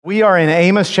We are in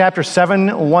Amos chapter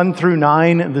 7, 1 through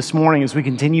 9 this morning as we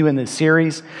continue in this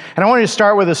series. And I wanted to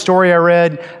start with a story I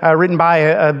read, written by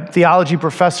a theology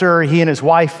professor. He and his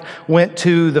wife went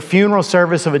to the funeral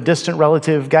service of a distant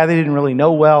relative, a guy they didn't really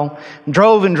know well, and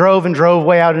drove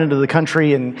way out into the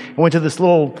country and went to this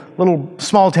little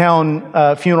small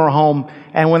town funeral home.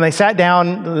 And when they sat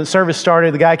down, the service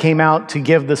started, the guy came out to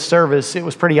give the service. It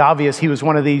was pretty obvious he was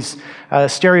one of these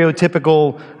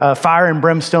stereotypical fire and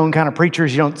brimstone kind of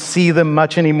preachers. You don't see them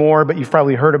much anymore, but you've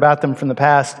probably heard about them from the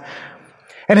past.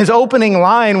 And his opening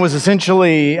line was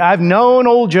essentially, I've known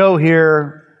old Joe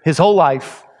here his whole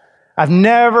life. I've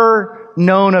never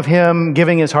known of him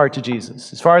giving his heart to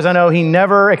Jesus. As far as I know, he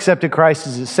never accepted Christ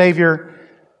as his Savior.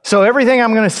 So everything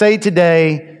I'm going to say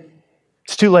today,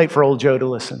 it's too late for old Joe to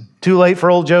listen. Too late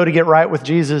for old Joe to get right with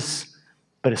Jesus,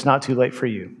 but it's not too late for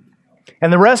you.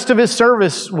 And the rest of his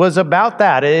service was about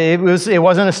that. It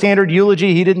wasn't a standard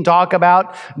eulogy. He didn't talk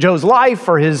about Joe's life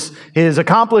or his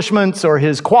accomplishments or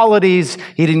his qualities.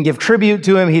 He didn't give tribute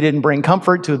to him. He didn't bring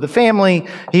comfort to the family.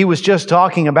 He was just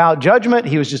talking about judgment.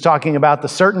 He was just talking about the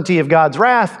certainty of God's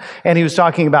wrath. And he was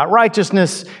talking about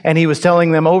righteousness. And he was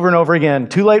telling them over and over again,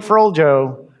 too late for old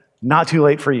Joe, not too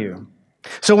late for you.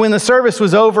 So when the service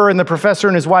was over and the professor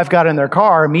and his wife got in their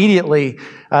car, immediately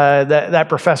that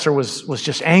professor was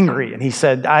just angry. And he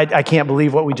said, I can't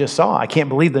believe what we just saw. I can't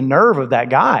believe the nerve of that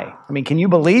guy. I mean, can you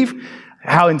believe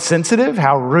how insensitive,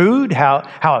 how rude, how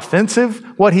offensive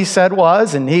what he said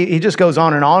was? And he just goes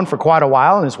on for quite a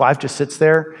while. And his wife just sits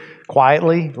there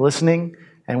quietly listening.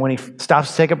 And when he stops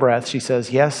to take a breath, she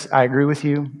says, yes, I agree with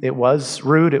you. It was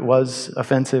rude. It was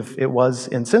offensive. It was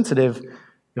insensitive.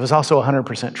 It was also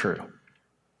 100% true.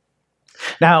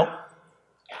 Now,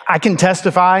 I can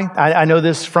testify, I know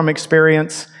this from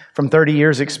experience, from 30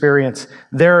 years experience.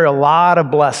 There are a lot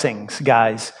of blessings,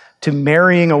 guys, to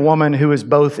marrying a woman who is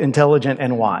both intelligent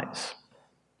and wise,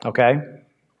 okay?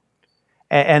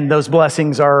 And those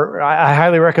blessings are, I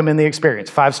highly recommend the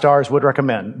experience. 5 stars, would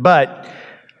recommend. But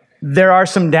there are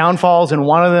some downfalls, and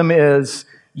one of them is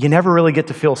you never really get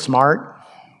to feel smart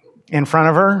in front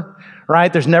of her.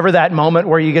 Right? There's never that moment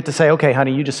where you get to say, okay,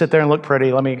 honey, you just sit there and look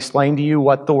pretty. Let me explain to you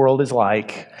what the world is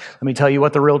like. Let me tell you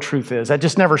what the real truth is. That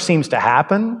just never seems to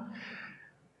happen.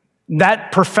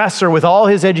 That professor, with all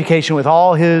his education, with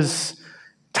all his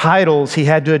titles, he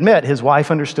had to admit his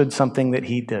wife understood something that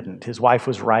he didn't. His wife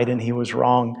was right and he was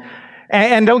wrong.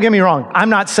 And don't get me wrong, I'm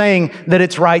not saying that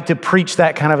it's right to preach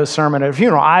that kind of a sermon at a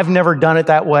funeral. I've never done it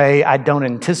that way. I don't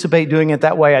anticipate doing it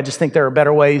that way. I just think there are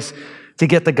better ways to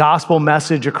get the gospel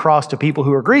message across to people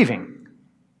who are grieving.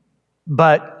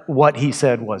 But what he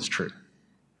said was true.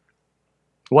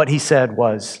 What he said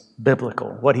was biblical.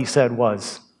 What he said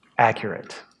was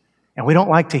accurate. And we don't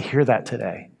like to hear that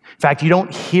today. In fact, you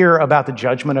don't hear about the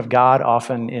judgment of God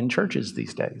often in churches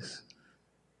these days.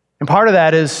 And part of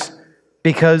that is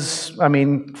because,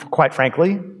 quite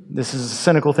frankly, this is a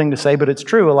cynical thing to say, but it's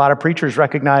true. A lot of preachers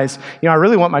recognize, I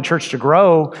really want my church to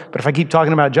grow, but if I keep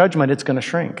talking about judgment, it's going to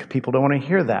shrink. People don't want to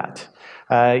hear that.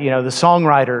 The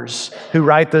songwriters who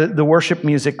write the worship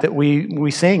music that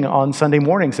we sing on Sunday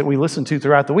mornings that we listen to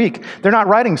throughout the week, they're not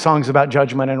writing songs about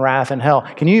judgment and wrath and hell.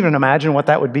 Can you even imagine what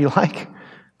that would be like?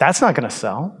 That's not going to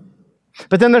sell.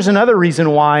 But then there's another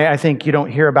reason why I think you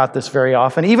don't hear about this very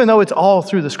often, even though it's all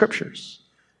through the scriptures.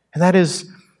 And that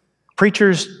is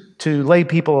preachers to lay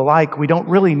people alike, we don't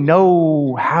really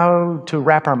know how to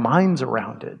wrap our minds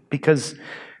around it because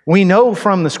we know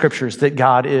from the scriptures that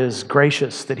God is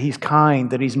gracious, that he's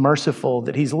kind, that he's merciful,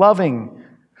 that he's loving.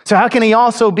 So how can he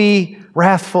also be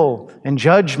wrathful and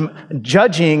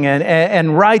judging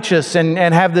and righteous and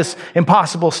have this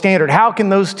impossible standard? How can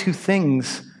those two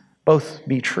things both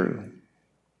be true?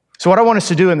 So what I want us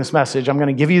to do in this message, I'm going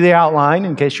to give you the outline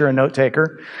in case you're a note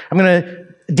taker. I'm going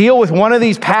to deal with one of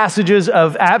these passages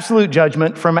of absolute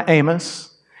judgment from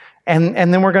Amos, and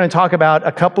then we're going to talk about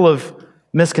a couple of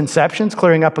misconceptions,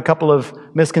 clearing up a couple of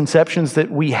misconceptions that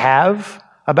we have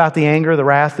about the anger, the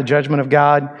wrath, the judgment of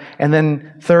God. And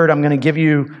then third, I'm going to give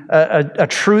you a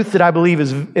truth that I believe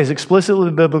is explicitly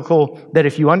biblical, that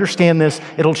if you understand this,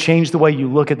 it'll change the way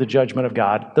you look at the judgment of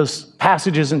God. Those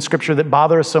passages in Scripture that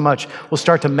bother us so much will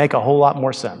start to make a whole lot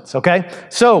more sense, okay?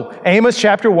 So, Amos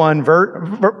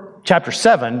chapter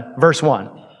 7, verse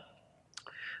 1.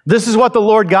 This is what the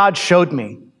Lord God showed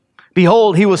me.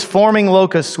 Behold, he was forming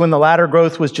locusts when the latter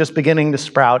growth was just beginning to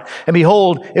sprout. And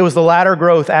behold, it was the latter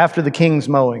growth after the king's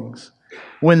mowings.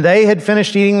 When they had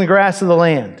finished eating the grass of the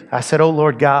land, I said, O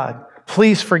Lord God,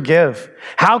 please forgive.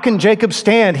 How can Jacob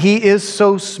stand? He is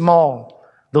so small.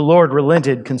 The Lord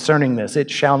relented concerning this. It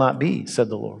shall not be, said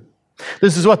the Lord.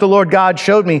 This is what the Lord God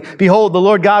showed me. Behold, the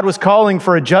Lord God was calling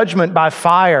for a judgment by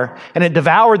fire, and it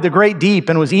devoured the great deep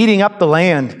and was eating up the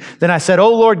land. Then I said,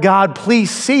 O Lord God,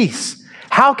 please cease.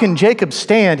 How can Jacob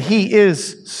stand? He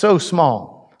is so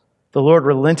small. The Lord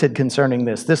relented concerning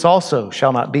this. This also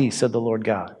shall not be, said the Lord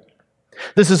God.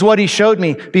 This is what he showed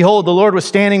me. Behold, the Lord was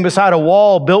standing beside a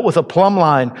wall built with a plumb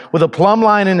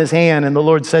line in his hand. And the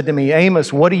Lord said to me,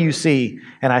 Amos, what do you see?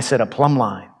 And I said, a plumb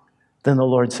line. Then the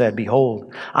Lord said,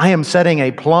 behold, I am setting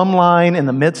a plumb line in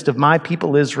the midst of my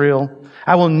people Israel.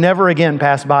 I will never again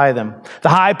pass by them. The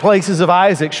high places of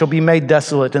Isaac shall be made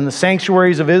desolate, and the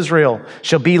sanctuaries of Israel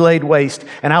shall be laid waste.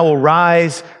 And I will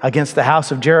rise against the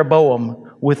house of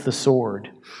Jeroboam with the sword.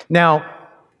 Now,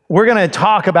 we're going to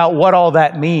talk about what all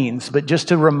that means, but just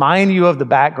to remind you of the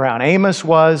background, Amos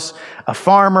was a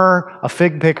farmer, a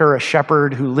fig picker, a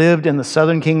shepherd who lived in the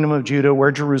southern kingdom of Judah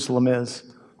where Jerusalem is.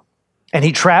 And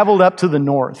he traveled up to the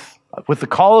north with the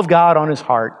call of God on his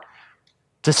heart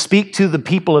to speak to the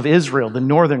people of Israel, the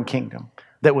northern kingdom,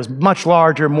 that was much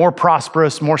larger, more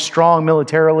prosperous, more strong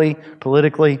militarily,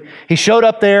 politically. He showed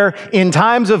up there in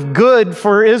times of good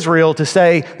for Israel to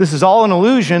say, this is all an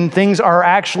illusion, things are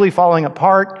actually falling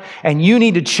apart, and you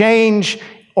need to change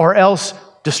or else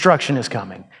destruction is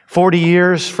coming. 40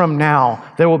 years from now,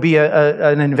 there will be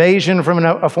an invasion from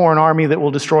a foreign army that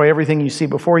will destroy everything you see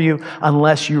before you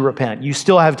unless you repent. You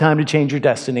still have time to change your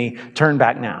destiny. Turn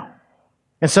back now.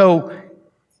 And so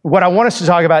what I want us to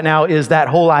talk about now is that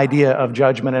whole idea of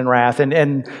judgment and wrath.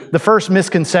 And the first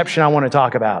misconception I want to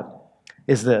talk about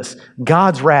is this: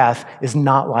 God's wrath is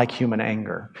not like human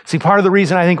anger. See, part of the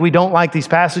reason I think we don't like these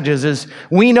passages is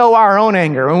we know our own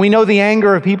anger, and we know the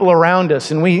anger of people around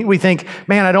us, and we think,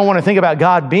 man, I don't want to think about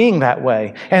God being that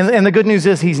way. And the good news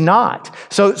is he's not.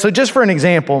 So just for an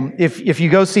example, if you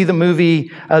go see the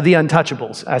movie The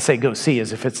Untouchables, I say go see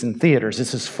as if it's in theaters.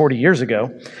 This is 40 years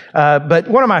ago. But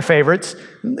one of my favorites,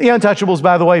 The Untouchables,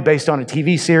 by the way, based on a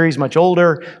TV series, much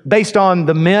older, based on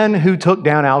the men who took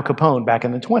down Al Capone back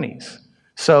in the 1920s.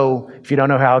 So if you don't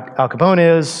know how Al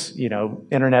Capone is,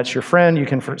 internet's your friend, you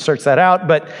can search that out.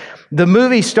 But the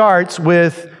movie starts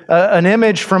with an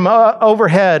image from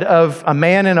overhead of a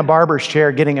man in a barber's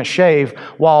chair getting a shave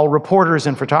while reporters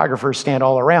and photographers stand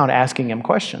all around asking him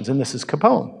questions. And this is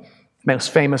Capone, most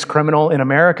famous criminal in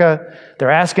America. They're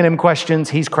asking him questions.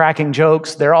 He's cracking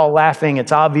jokes. They're all laughing.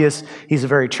 It's obvious he's a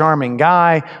very charming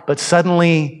guy. But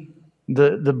suddenly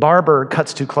the barber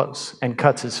cuts too close and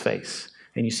cuts his face.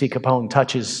 And you see Capone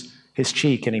touches his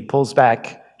cheek and he pulls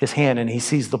back his hand and he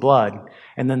sees the blood.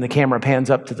 And then the camera pans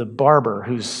up to the barber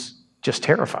who's just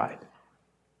terrified.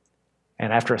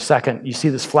 And after a second, you see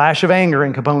this flash of anger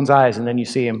in Capone's eyes, and then you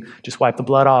see him just wipe the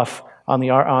blood off on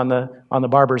the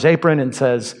barber's apron and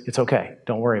says, it's okay,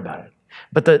 don't worry about it.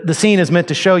 But the scene is meant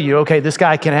to show you, okay, this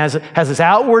guy has this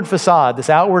outward facade, this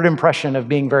outward impression of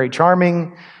being very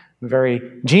charming,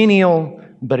 very genial,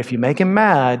 but if you make him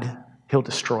mad, he'll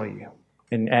destroy you.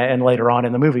 And later on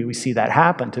in the movie, we see that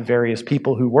happen to various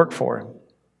people who work for him.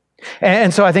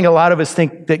 And so I think a lot of us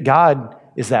think that God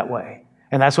is that way.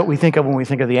 And that's what we think of when we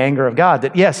think of the anger of God,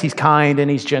 that yes, he's kind and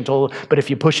he's gentle, but if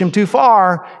you push him too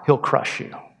far, he'll crush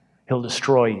you. He'll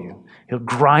destroy you. He'll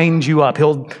grind you up.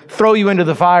 He'll throw you into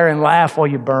the fire and laugh while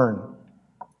you burn.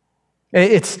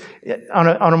 It's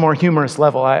on a more humorous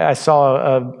level. I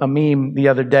saw a meme the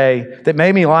other day that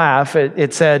made me laugh.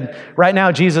 It said, right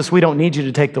now, Jesus, we don't need you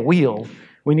to take the wheel.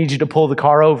 We need you to pull the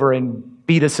car over and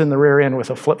beat us in the rear end with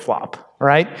a flip-flop,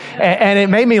 right? And it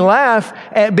made me laugh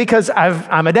because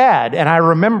I'm a dad, and I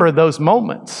remember those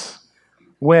moments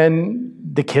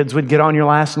when the kids would get on your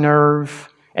last nerve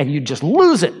and you'd just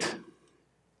lose it.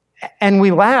 And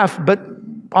we laugh, but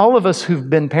all of us who've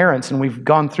been parents and we've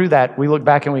gone through that, we look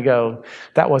back and we go,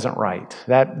 that wasn't right.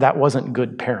 That wasn't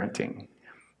good parenting.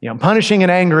 Punishing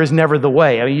in anger is never the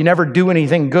way. I mean, you never do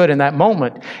anything good in that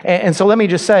moment. And so let me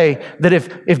just say that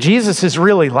if Jesus is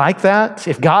really like that,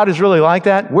 if God is really like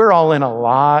that, we're all in a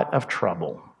lot of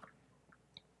trouble.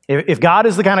 If God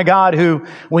is the kind of God who,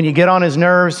 when you get on his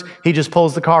nerves, he just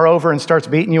pulls the car over and starts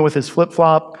beating you with his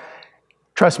flip-flop,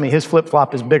 trust me, his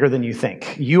flip-flop is bigger than you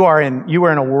think. You are in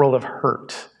a world of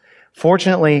hurt.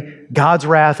 Fortunately, God's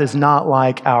wrath is not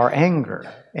like our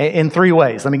anger. In 3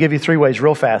 ways. Let me give you 3 ways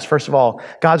real fast. First of all,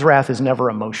 God's wrath is never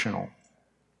emotional.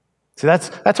 See,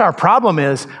 that's our problem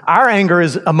is our anger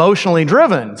is emotionally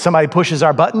driven. Somebody pushes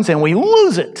our buttons and we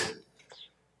lose it.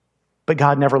 But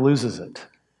God never loses it.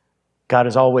 God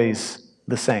is always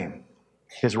the same.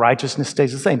 His righteousness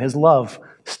stays the same. His love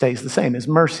stays the same. His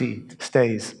mercy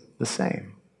stays the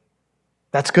same.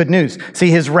 That's good news. See,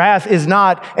 his wrath is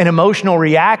not an emotional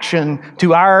reaction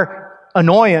to our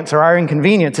annoyance or our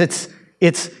inconvenience.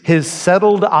 It's his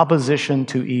settled opposition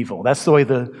to evil. That's the way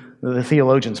the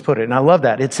theologians put it, and I love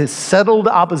that. It's his settled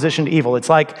opposition to evil. It's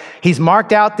like he's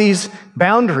marked out these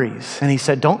boundaries, and he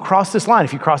said, don't cross this line.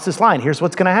 If you cross this line, here's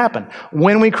what's going to happen.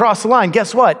 When we cross the line,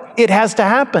 guess what? It has to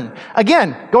happen.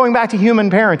 Again, going back to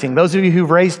human parenting, those of you who've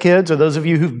raised kids or those of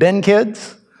you who've been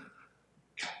kids,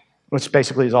 which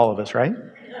basically is all of us, right?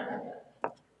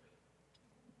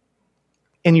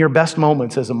 In your best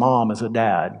moments as a mom, as a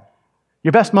dad,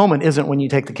 your best moment isn't when you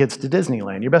take the kids to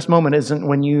Disneyland. Your best moment isn't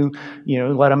when you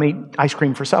let them eat ice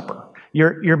cream for supper.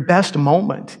 Your best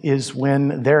moment is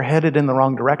when they're headed in the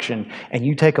wrong direction and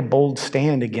you take a bold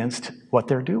stand against what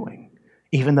they're doing,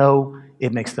 even though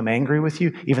it makes them angry with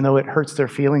you, even though it hurts their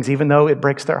feelings, even though it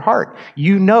breaks their heart.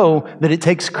 You know that it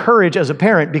takes courage as a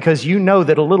parent because you know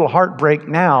that a little heartbreak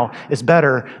now is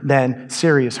better than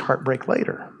serious heartbreak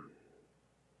later.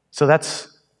 So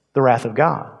that's the wrath of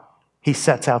God. He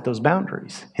sets out those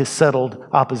boundaries, his settled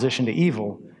opposition to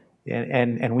evil,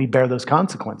 and we bear those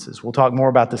consequences. We'll talk more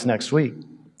about this next week.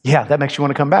 Yeah, that makes you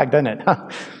want to come back, doesn't it?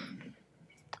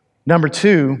 Number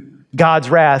 2,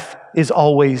 God's wrath is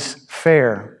always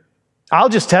fair. I'll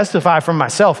just testify from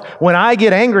myself. When I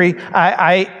get angry,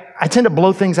 I tend to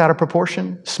blow things out of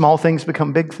proportion. Small things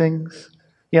become big things.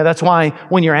 Yeah, that's why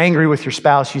when you're angry with your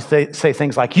spouse, you say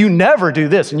things like, you never do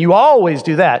this and you always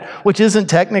do that, which isn't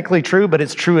technically true, but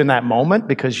it's true in that moment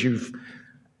because you've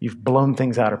blown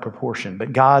things out of proportion.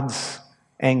 But God's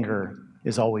anger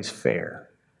is always fair.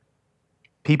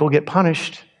 People get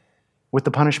punished with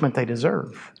the punishment they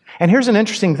deserve. And here's an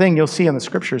interesting thing you'll see in the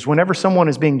scriptures. Whenever someone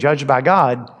is being judged by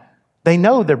God, they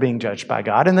know they're being judged by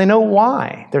God and they know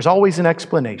why. There's always an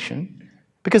explanation.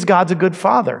 Because God's a good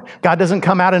father. God doesn't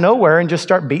come out of nowhere and just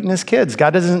start beating his kids.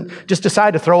 God doesn't just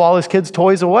decide to throw all his kids'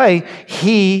 toys away.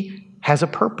 He has a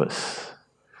purpose.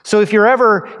 So if you're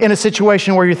ever in a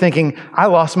situation where you're thinking, I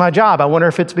lost my job, I wonder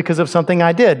if it's because of something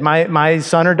I did. My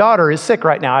son or daughter is sick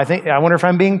right now. I wonder if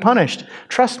I'm being punished.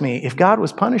 Trust me, if God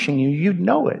was punishing you, you'd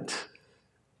know it.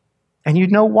 And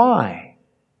you'd know why.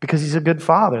 Because he's a good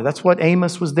father. That's what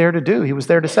Amos was there to do. He was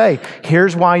there to say,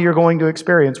 here's why you're going to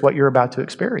experience what you're about to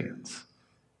experience.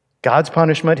 God's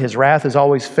punishment, his wrath is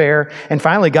always fair. And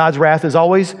finally, God's wrath is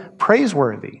always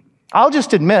praiseworthy. I'll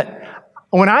just admit,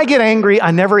 when I get angry,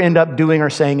 I never end up doing or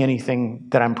saying anything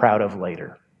that I'm proud of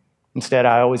later. Instead,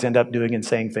 I always end up doing and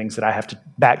saying things that I have to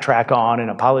backtrack on and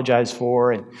apologize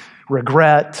for and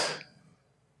regret.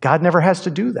 God never has to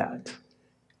do that.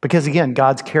 Because again,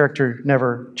 God's character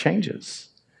never changes.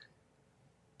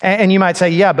 And you might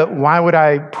say, yeah, but why would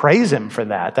I praise him for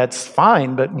that? That's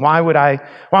fine, but why would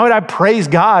I praise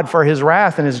God for his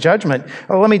wrath and his judgment?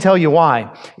 Well, let me tell you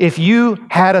why. If you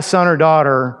had a son or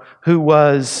daughter who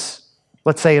was,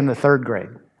 let's say, in the 3rd grade,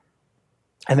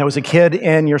 and there was a kid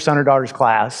in your son or daughter's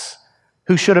class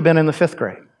who should have been in the 5th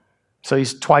grade. So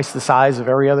he's twice the size of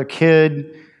every other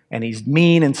kid, and he's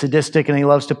mean and sadistic, and he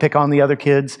loves to pick on the other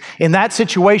kids. In that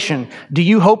situation, do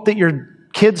you hope that your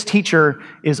kid's teacher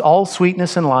is all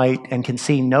sweetness and light and can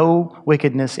see no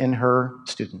wickedness in her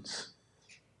students?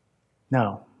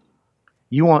 No.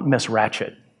 You want Miss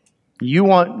Ratchet. You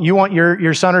want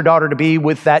your son or daughter to be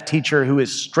with that teacher who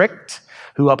is strict,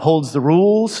 who upholds the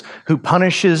rules, who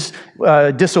punishes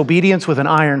disobedience with an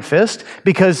iron fist.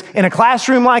 Because in a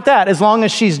classroom like that, as long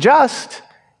as she's just,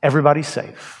 everybody's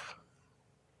safe.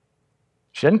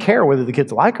 She doesn't care whether the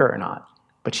kids like her or not,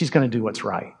 but she's going to do what's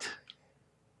right.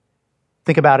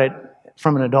 Think about it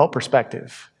from an adult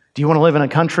perspective. Do you want to live in a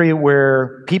country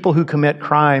where people who commit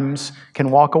crimes can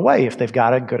walk away if they've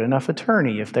got a good enough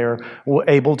attorney, if they're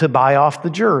able to buy off the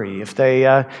jury, if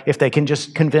they can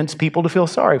just convince people to feel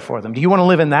sorry for them? Do you want to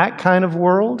live in that kind of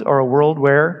world, or a world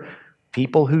where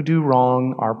people who do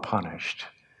wrong are punished,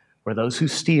 where those who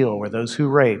steal, where those who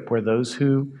rape, where those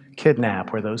who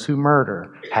kidnap, where those who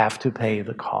murder have to pay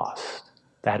the cost?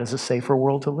 That is a safer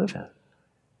world to live in.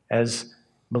 As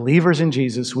believers in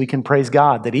Jesus, we can praise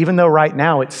God that even though right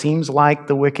now it seems like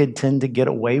the wicked tend to get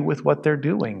away with what they're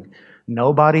doing,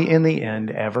 nobody in the end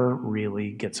ever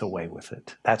really gets away with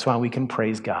it. That's why we can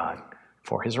praise God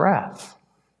for his wrath,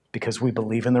 because we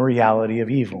believe in the reality of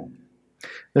evil.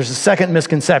 There's a second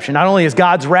misconception. Not only is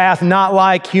God's wrath not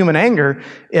like human anger,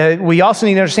 we also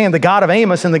need to understand the God of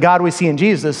Amos and the God we see in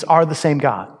Jesus are the same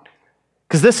God.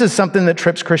 Because this is something that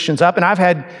trips Christians up. And I've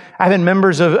had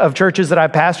members of churches that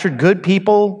I've pastored, good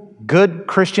people, good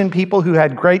Christian people who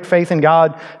had great faith in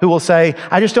God, who will say,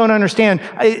 I just don't understand.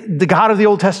 The God of the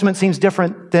Old Testament seems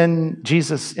different than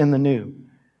Jesus in the New.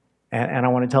 And I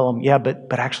want to tell them, yeah,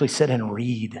 but actually sit and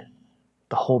read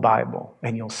the whole Bible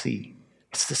and you'll see.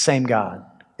 It's the same God.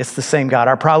 It's the same God.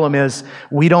 Our problem is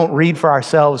we don't read for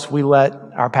ourselves. We let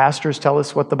our pastors tell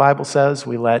us what the Bible says.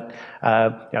 We let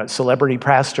celebrity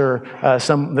pastor,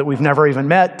 some that we've never even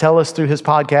met, tell us through his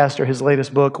podcast or his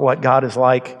latest book what God is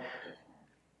like.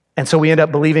 And so we end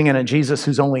up believing in a Jesus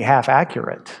who's only half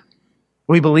accurate.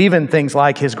 We believe in things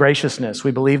like his graciousness.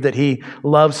 We believe that he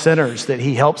loves sinners, that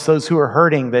he helps those who are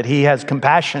hurting, that he has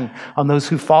compassion on those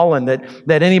who've fallen,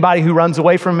 that anybody who runs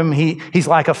away from him, he's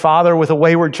like a father with a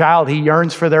wayward child. He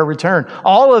yearns for their return.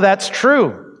 All of that's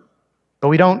true, but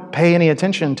we don't pay any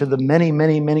attention to the many,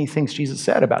 many, many things Jesus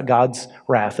said about God's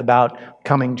wrath, about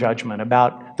coming judgment,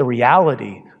 about the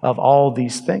reality of all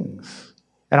these things.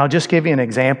 And I'll just give you an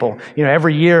example.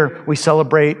 Every year we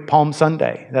celebrate Palm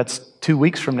Sunday. That's 2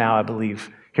 weeks from now, I believe,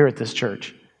 here at this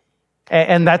church.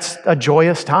 And that's a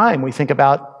joyous time. We think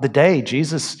about the day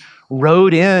Jesus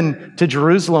rode in to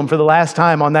Jerusalem for the last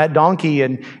time on that donkey,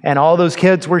 and all those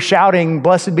kids were shouting,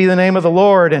 "Blessed be the name of the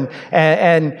Lord," and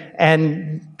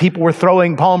people were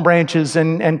throwing palm branches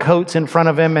and coats in front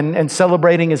of him and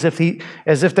celebrating as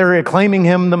if they're acclaiming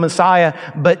him the Messiah.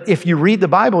 But if you read the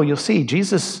Bible, you'll see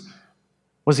Jesus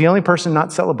was the only person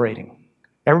not celebrating.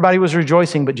 Everybody was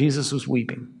rejoicing, but Jesus was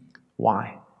weeping.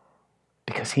 Why?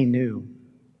 Because he knew.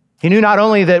 He knew not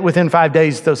only that within 5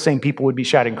 days those same people would be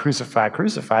shouting, "Crucify,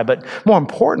 crucify," but more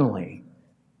importantly,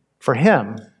 for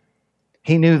him,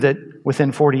 he knew that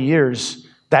within 40 years,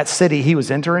 that city he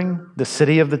was entering, the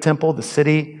city of the temple, the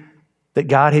city that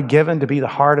God had given to be the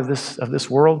heart of this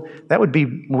world, that would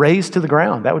be razed to the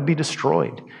ground. That would be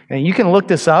destroyed. And you can look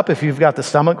this up if you've got the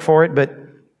stomach for it, but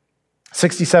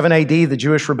 67 AD, the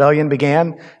Jewish rebellion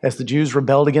began as the Jews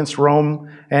rebelled against Rome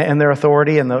and their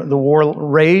authority, and the war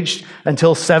raged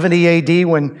until 70 AD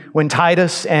when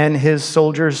Titus and his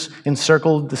soldiers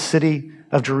encircled the city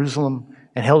of Jerusalem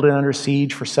and held it under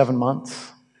siege for 7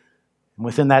 months. And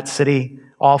within that city,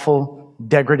 awful,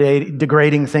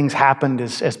 degrading things happened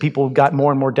as people got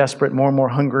more and more desperate, more and more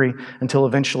hungry, until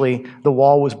eventually the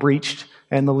wall was breached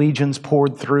and the legions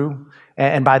poured through.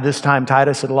 And by this time,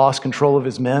 Titus had lost control of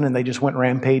his men, and they just went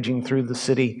rampaging through the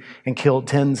city and killed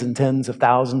tens and tens of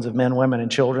thousands of men, women,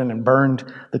 and children, and burned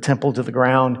the temple to the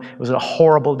ground. It was a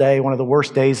horrible day, one of the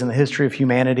worst days in the history of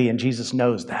humanity, and Jesus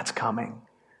knows that's coming.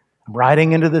 I'm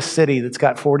riding into this city that's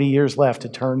got 40 years left to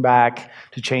turn back,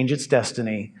 to change its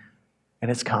destiny, and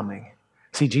it's coming.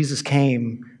 See, Jesus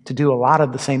came to do a lot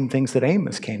of the same things that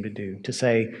Amos came to do, to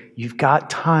say, you've got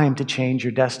time to change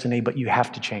your destiny, but you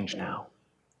have to change now.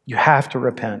 You have to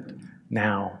repent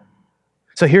now.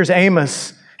 So here's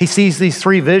Amos. He sees these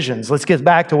 3 visions. Let's get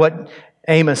back to what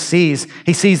Amos sees.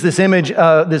 He sees this image,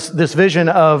 this vision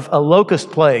of a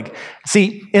locust plague.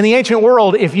 See, in the ancient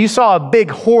world, if you saw a big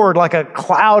horde, like a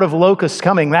cloud of locusts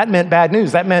coming, that meant bad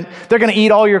news. That meant they're going to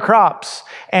eat all your crops.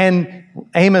 And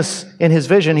Amos, in his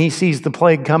vision, he sees the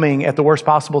plague coming at the worst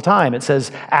possible time. It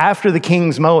says, after the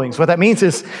king's mowings. What that means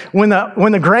is when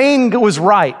the grain was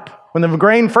ripe, when the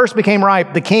grain first became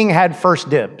ripe, the king had first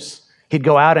dibs. He'd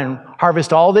go out and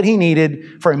harvest all that he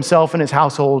needed for himself and his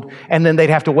household, and then they'd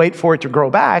have to wait for it to grow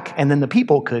back, and then the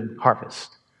people could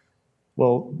harvest.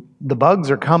 Well, the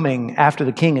bugs are coming after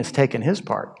the king has taken his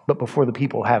part, but before the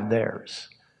people have theirs.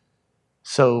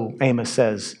 So Amos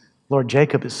says, Lord,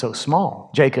 Jacob is so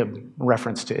small. Jacob,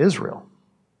 reference to Israel.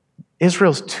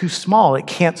 Israel's too small. It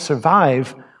can't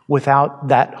survive without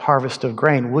that harvest of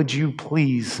grain. Would you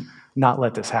please not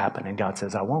let this happen? And God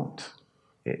says, I won't.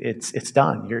 It's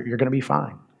done. You're going to be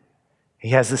fine. He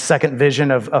has this second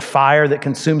vision of a fire that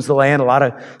consumes the land. A lot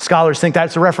of scholars think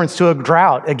that's a reference to a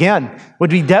drought. Again, would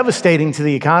be devastating to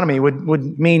the economy,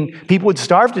 would mean people would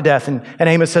starve to death. And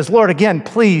Amos says, Lord, again,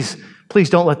 please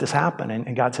don't let this happen.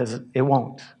 And God says, it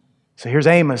won't. So here's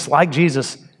Amos, like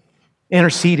Jesus,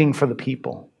 interceding for the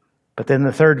people. But then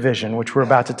the third vision, which we're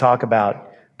about to talk about,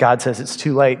 God says, it's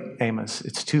too late, Amos.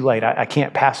 It's too late. I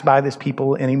can't pass by this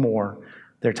people anymore.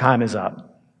 Their time is up.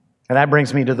 And that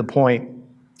brings me to the point,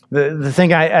 the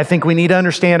thing I think we need to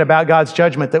understand about God's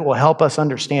judgment that will help us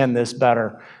understand this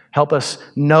better, help us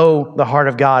know the heart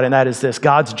of God, and that is this: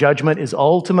 God's judgment is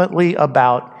ultimately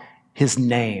about his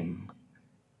name.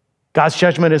 God's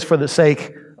judgment is for the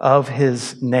sake of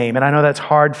his name. And I know that's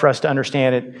hard for us to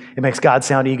understand. It makes God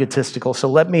sound egotistical. So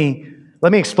let me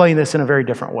explain this in a very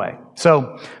different way.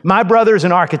 So my brother's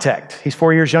an architect. He's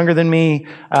 4 years younger than me.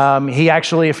 He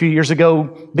actually, a few years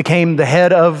ago, became the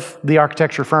head of the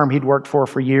architecture firm he'd worked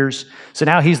for years. So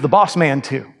now he's the boss man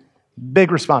too.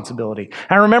 Big responsibility.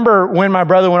 I remember when my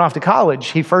brother went off to college,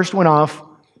 he first went off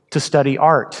to study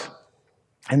art.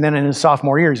 And then in his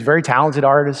sophomore year, he's a very talented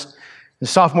artist. His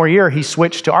sophomore year, he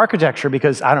switched to architecture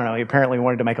because, I don't know, he apparently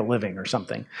wanted to make a living or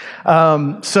something.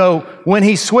 So when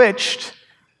he switched,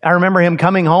 I remember him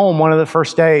coming home one of the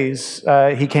first days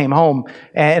he came home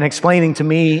and explaining to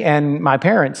me and my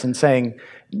parents and saying,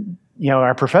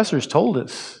 our professors told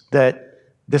us that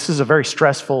this is a very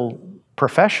stressful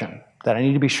profession, that I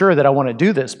need to be sure that I want to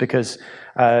do this because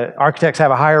architects have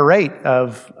a higher rate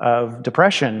of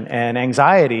depression and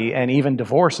anxiety and even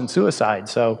divorce and suicide.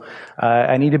 So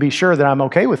I need to be sure that I'm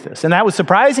okay with this. And that was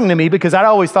surprising to me because I'd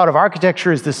always thought of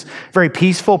architecture as this very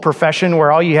peaceful profession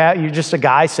where all you're just a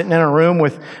guy sitting in a room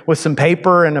with some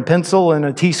paper and a pencil and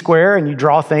a T-square and you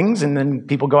draw things and then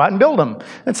people go out and build them.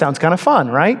 That sounds kind of fun,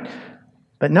 right?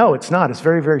 But no, it's not. It's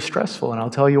very, very stressful, and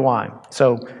I'll tell you why.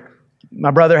 So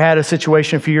my brother had a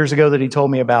situation a few years ago that he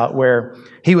told me about where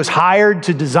he was hired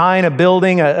to design a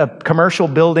building, a commercial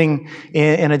building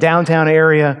in a downtown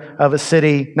area of a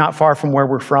city not far from where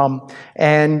we're from.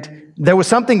 And there was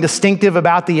something distinctive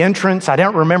about the entrance. I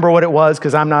don't remember what it was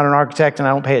because I'm not an architect and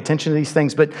I don't pay attention to these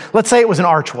things. But let's say it was an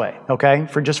archway, okay,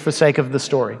 for sake of the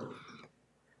story.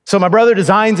 So my brother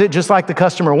designs it just like the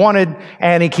customer wanted,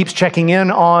 and he keeps checking in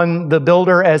on the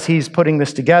builder as he's putting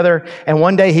this together. And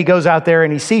one day he goes out there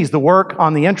and he sees the work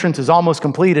on the entrance is almost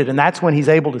completed, and that's when he's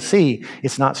able to see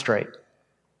it's not straight.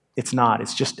 It's not.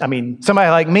 It's just, somebody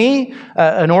like me,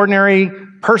 an ordinary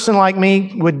person like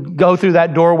me would go through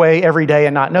that doorway every day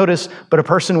and not notice, but a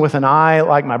person with an eye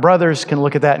like my brother's can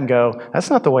look at that and go, that's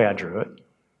not the way I drew it.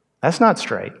 That's not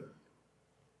straight.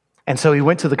 And so he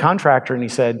went to the contractor and he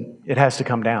said, it has to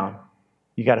come down.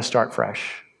 You got to start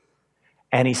fresh.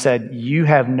 And he said, you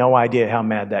have no idea how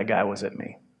mad that guy was at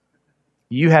me.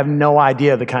 You have no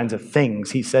idea the kinds of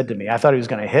things he said to me. I thought he was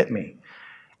going to hit me.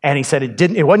 And he said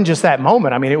it wasn't just that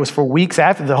moment. It was for weeks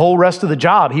after the whole rest of the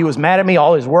job. He was mad at me.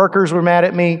 All his workers were mad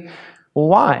at me. Well,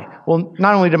 why? Well,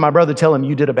 not only did my brother tell him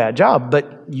you did a bad job,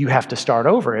 but you have to start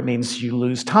over. It means you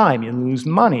lose time, you lose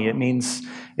money. It means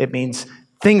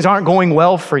things aren't going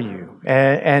well for you.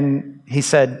 And he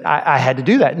said, I had to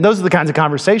do that. And those are the kinds of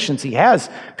conversations he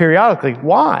has periodically.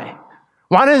 Why?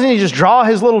 Why doesn't he just draw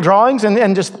his little drawings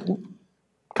and just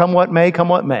come what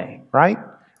may, right?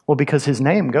 Well, because his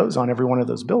name goes on every one of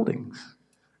those buildings.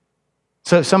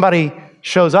 So if somebody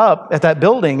shows up at that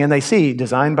building and they see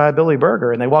designed by Billy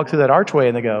Berger and they walk through that archway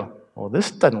and they go, well, this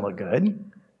doesn't look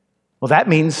good. Well, that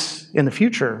means in the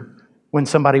future, when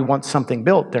somebody wants something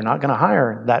built, they're not going to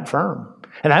hire that firm.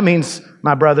 And that means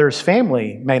my brother's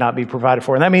family may not be provided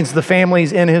for. And that means the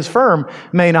families in his firm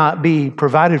may not be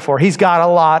provided for. He's got a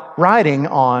lot riding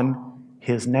on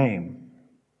his name.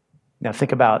 Now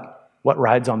think about what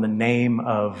rides on the name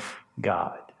of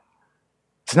God.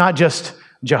 It's not just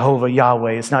Jehovah,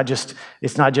 Yahweh. It's not just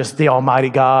the Almighty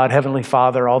God, Heavenly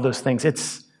Father, all those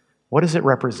things. What does it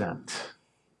represent?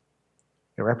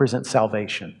 It represents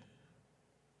salvation.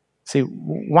 See,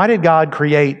 why did God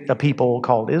create a people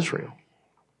called Israel?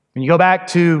 When you go back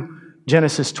to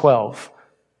Genesis 12,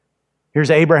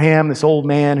 here's Abraham, this old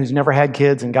man who's never had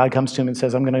kids, and God comes to him and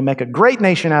says, I'm going to make a great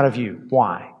nation out of you.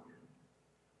 Why?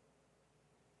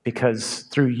 Because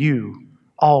through you,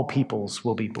 all peoples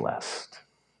will be blessed.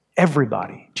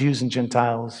 Everybody, Jews and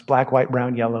Gentiles, black, white,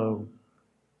 brown, yellow,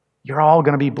 you're all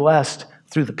going to be blessed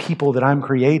through the people that I'm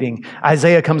creating.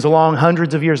 Isaiah comes along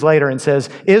hundreds of years later and says,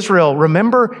 Israel,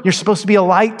 remember, you're supposed to be a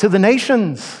light to the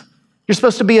nations. You're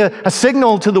supposed to be a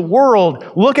signal to the world.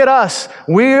 Look at us.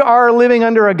 We are living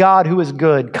under a God who is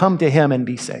good. Come to him and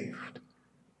be saved.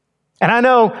 And I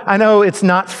know it's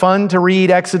not fun to read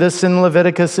Exodus and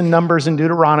Leviticus and Numbers and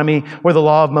Deuteronomy where the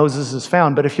law of Moses is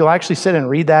found. But if you'll actually sit and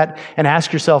read that and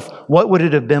ask yourself, what would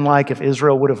it have been like if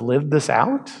Israel would have lived this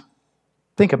out?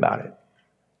 Think about it.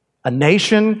 A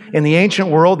nation in the ancient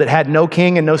world that had no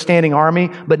king and no standing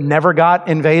army, but never got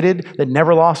invaded, that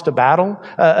never lost a battle.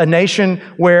 A nation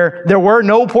where there were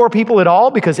no poor people at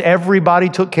all because everybody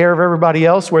took care of everybody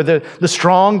else, where the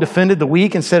strong defended the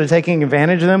weak instead of taking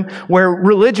advantage of them, where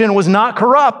religion was not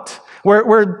corrupt,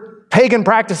 where pagan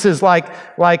practices like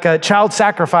child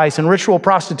sacrifice and ritual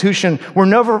prostitution were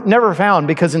never found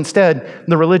because instead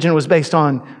the religion was based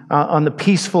on the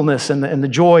peacefulness and the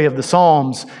joy of the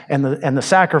psalms and the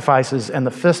sacrifices and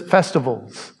the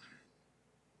festivals.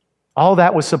 All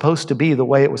that was supposed to be the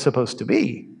way it was supposed to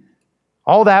be.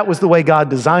 All that was the way God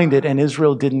designed it, and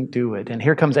Israel didn't do it. And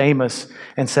here comes Amos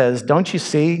and says, don't you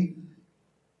see?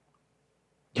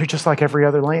 You're just like every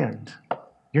other land.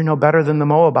 You're no better than the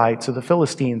Moabites or the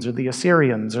Philistines or the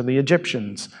Assyrians or the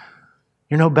Egyptians.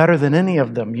 You're no better than any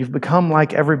of them. You've become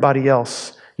like everybody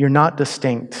else. You're not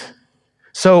distinct.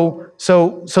 So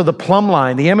the plumb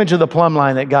line, the image of the plumb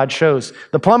line that God shows,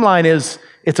 the plumb line it's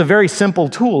a very simple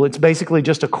tool. It's basically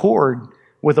just a cord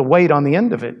with a weight on the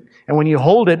end of it. And when you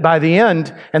hold it by the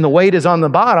end and the weight is on the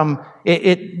bottom,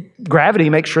 gravity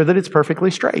makes sure that it's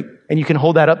perfectly straight. And you can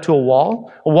hold that up to a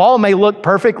wall. A wall may look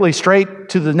perfectly straight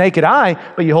to the naked eye,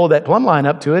 but you hold that plumb line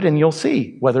up to it and you'll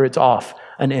see whether it's off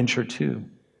an inch or two,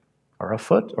 or a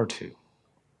foot or two.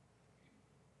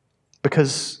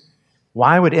 Because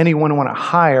why would anyone want to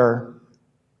hire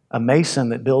a mason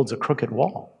that builds a crooked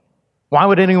wall? Why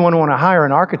would anyone want to hire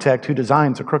an architect who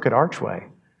designs a crooked archway?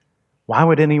 Why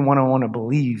would anyone want to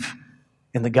believe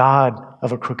in the God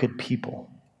of a crooked people?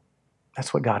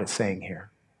 That's what God is saying here.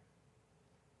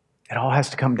 It all has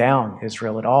to come down,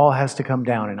 Israel. It all has to come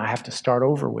down, and I have to start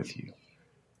over with you.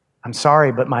 I'm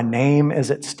sorry, but my name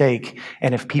is at stake,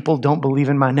 and if people don't believe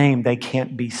in my name, they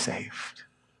can't be saved.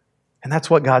 And that's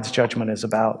what God's judgment is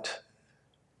about.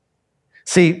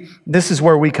 See, this is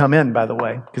where we come in, by the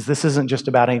way, because this isn't just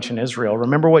about ancient Israel.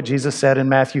 Remember what Jesus said in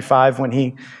Matthew 5 when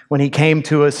he came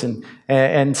to us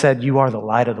and said, "You are the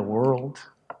light of the world.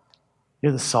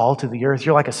 You're the salt of the earth.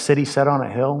 You're like a city set on a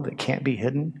hill that can't be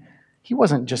hidden." He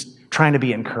wasn't just trying to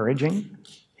be encouraging.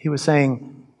 He was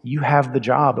saying, you have the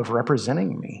job of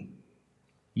representing me.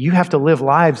 You have to live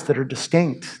lives that are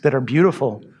distinct, that are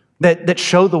beautiful, that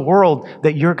show the world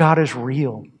that your God is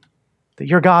real, that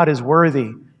your God is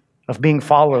worthy of being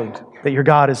followed, that your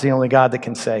God is the only God that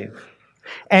can save.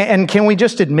 And can we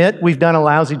just admit we've done a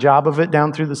lousy job of it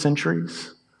down through the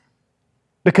centuries?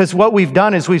 Because what we've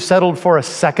done is we've settled for a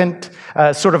second,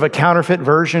 sort of a counterfeit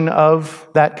version of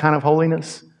that kind of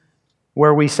holiness,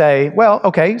 where we say, well,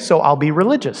 okay, so I'll be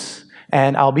religious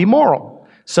and I'll be moral.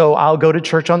 So I'll go to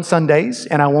church on Sundays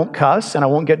and I won't cuss and I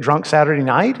won't get drunk Saturday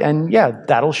night. And yeah,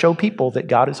 that'll show people that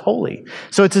God is holy.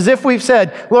 So it's as if we've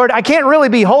said, Lord, I can't really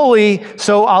be holy,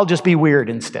 so I'll just be weird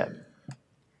instead.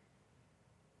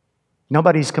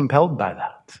 Nobody's compelled by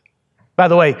that. By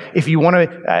the way, if you want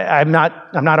to, I'm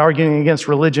not arguing against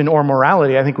religion or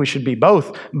morality. I think we should be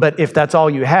both. But if that's all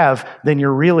you have, then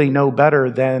you're really no better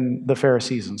than the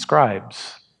Pharisees and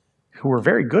scribes, who were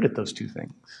very good at those two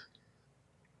things.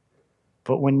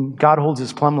 But when God holds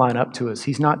his plumb line up to us,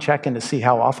 he's not checking to see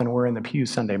how often we're in the pew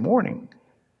Sunday morning.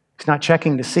 He's not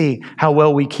checking to see how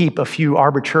well we keep a few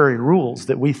arbitrary rules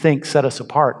that we think set us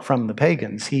apart from the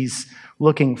pagans. He's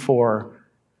looking for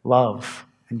love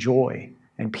and joy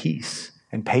and peace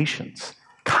and patience,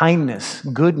 kindness,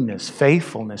 goodness,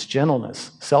 faithfulness,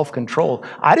 gentleness, self-control.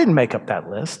 I didn't make up that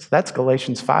list. That's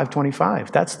Galatians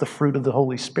 5:25. That's the fruit of the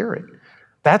Holy Spirit.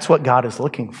 That's what God is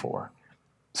looking for.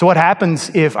 So what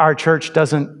happens if our church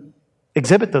doesn't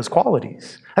exhibit those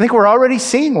qualities? I think we're already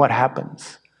seeing what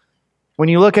happens. When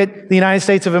you look at the United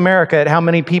States of America, at how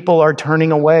many people are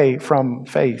turning away from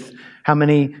faith, how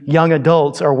many young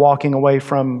adults are walking away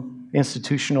from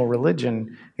institutional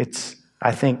religion, it's,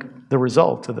 I think, the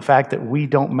result of the fact that we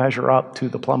don't measure up to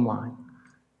the plumb line.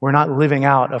 We're not living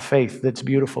out a faith that's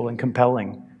beautiful and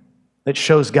compelling, that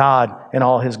shows God in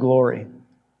all his glory.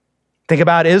 Think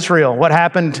about Israel. What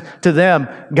happened to them?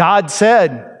 God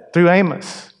said through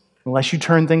Amos, unless you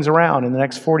turn things around in the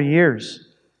next 40 years,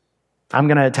 I'm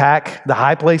going to attack the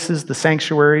high places, the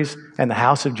sanctuaries, and the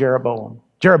house of Jeroboam.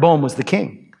 Jeroboam was the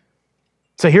king.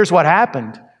 So here's what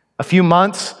happened. A few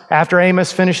months after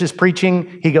Amos finishes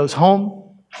preaching, he goes home.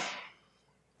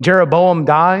 Jeroboam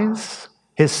dies.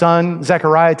 His son,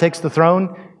 Zechariah, takes the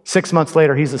throne. 6 months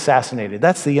later, he's assassinated.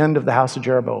 That's the end of the house of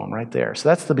Jeroboam right there. So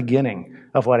that's the beginning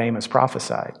of what Amos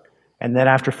prophesied. And then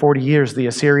after 40 years, the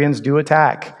Assyrians do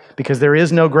attack because there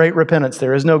is no great repentance.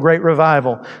 There is no great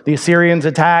revival. The Assyrians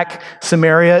attack.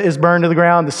 Samaria is burned to the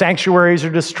ground. The sanctuaries are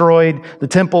destroyed. The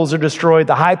temples are destroyed.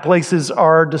 The high places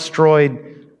are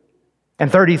destroyed.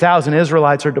 And 30,000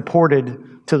 Israelites are deported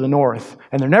to the north,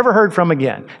 and they're never heard from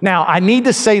again. Now, I need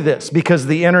to say this because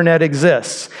the internet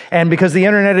exists. And because the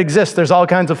internet exists, there's all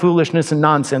kinds of foolishness and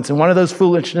nonsense. And one of those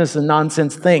foolishness and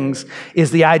nonsense things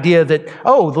is the idea that,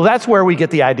 well, that's where we get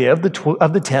the idea of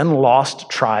the 10 lost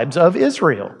tribes of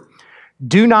Israel.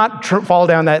 Do not fall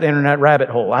down that internet rabbit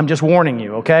hole. I'm just warning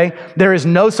you, okay? There is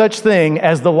no such thing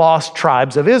as the lost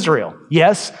tribes of Israel.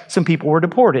 Yes, some people were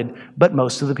deported, but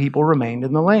most of the people remained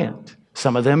in the land.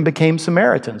 Some of them became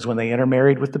Samaritans when they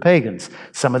intermarried with the pagans.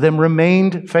 Some of them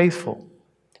remained faithful.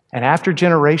 And after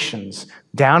generations,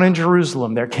 down in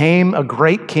Jerusalem, there came a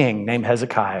great king named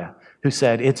Hezekiah who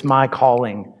said, it's my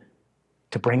calling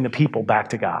to bring the people back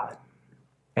to God.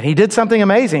 And he did something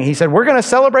amazing. He said, we're going to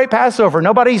celebrate Passover.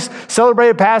 Nobody's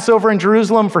celebrated Passover in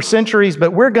Jerusalem for centuries,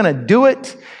 but we're going to do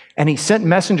it. And he sent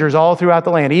messengers all throughout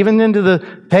the land, even into the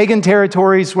pagan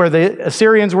territories where the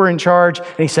Assyrians were in charge.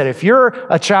 And he said, if you're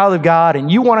a child of God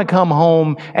and you want to come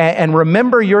home and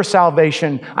remember your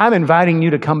salvation, I'm inviting you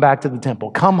to come back to the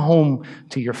temple. Come home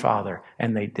to your father.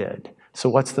 And they did. So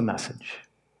what's the message?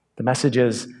 The message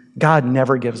is God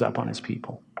never gives up on his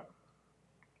people.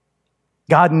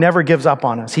 God never gives up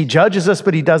on us. He judges us,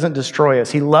 but he doesn't destroy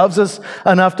us. He loves us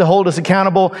enough to hold us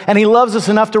accountable, and he loves us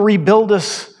enough to rebuild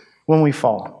us when we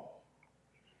fall.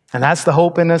 And that's the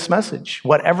hope in this message.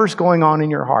 Whatever's going on in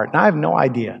your heart, and I have no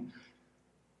idea.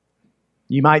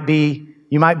 You might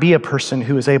be a person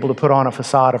who is able to put on a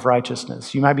facade of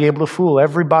righteousness. You might be able to fool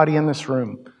everybody in this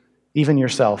room, even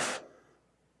yourself.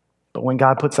 But when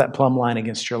God puts that plumb line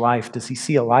against your life, does he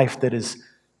see a life that is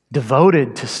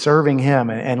devoted to serving him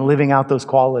and living out those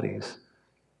qualities?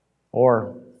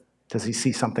 Or does he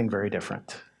see something very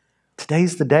different?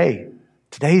 Today's the day.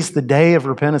 Today's the day of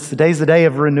repentance. Today's the day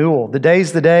of renewal.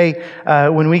 Today's the day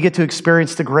when we get to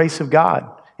experience the grace of God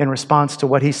in response to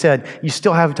what he said. You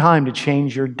still have time to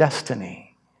change your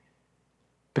destiny.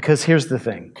 Because here's the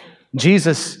thing.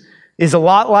 Jesus is a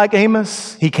lot like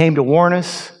Amos. He came to warn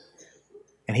us,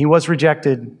 and he was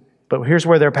rejected. But here's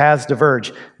where their paths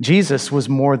diverge. Jesus was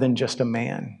more than just a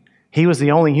man. He was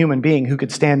the only human being who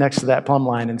could stand next to that plumb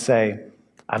line and say,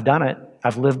 I've done it.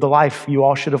 I've lived the life you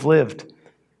all should have lived.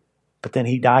 But then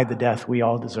he died the death we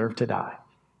all deserve to die.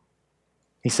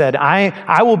 He said,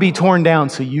 I will be torn down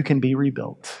so you can be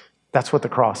rebuilt. That's what the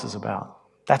cross is about.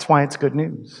 That's why it's good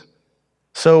news.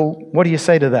 So what do you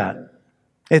say to that?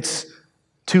 It's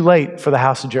too late for the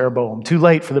house of Jeroboam, too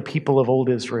late for the people of old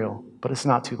Israel, but it's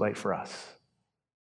not too late for us.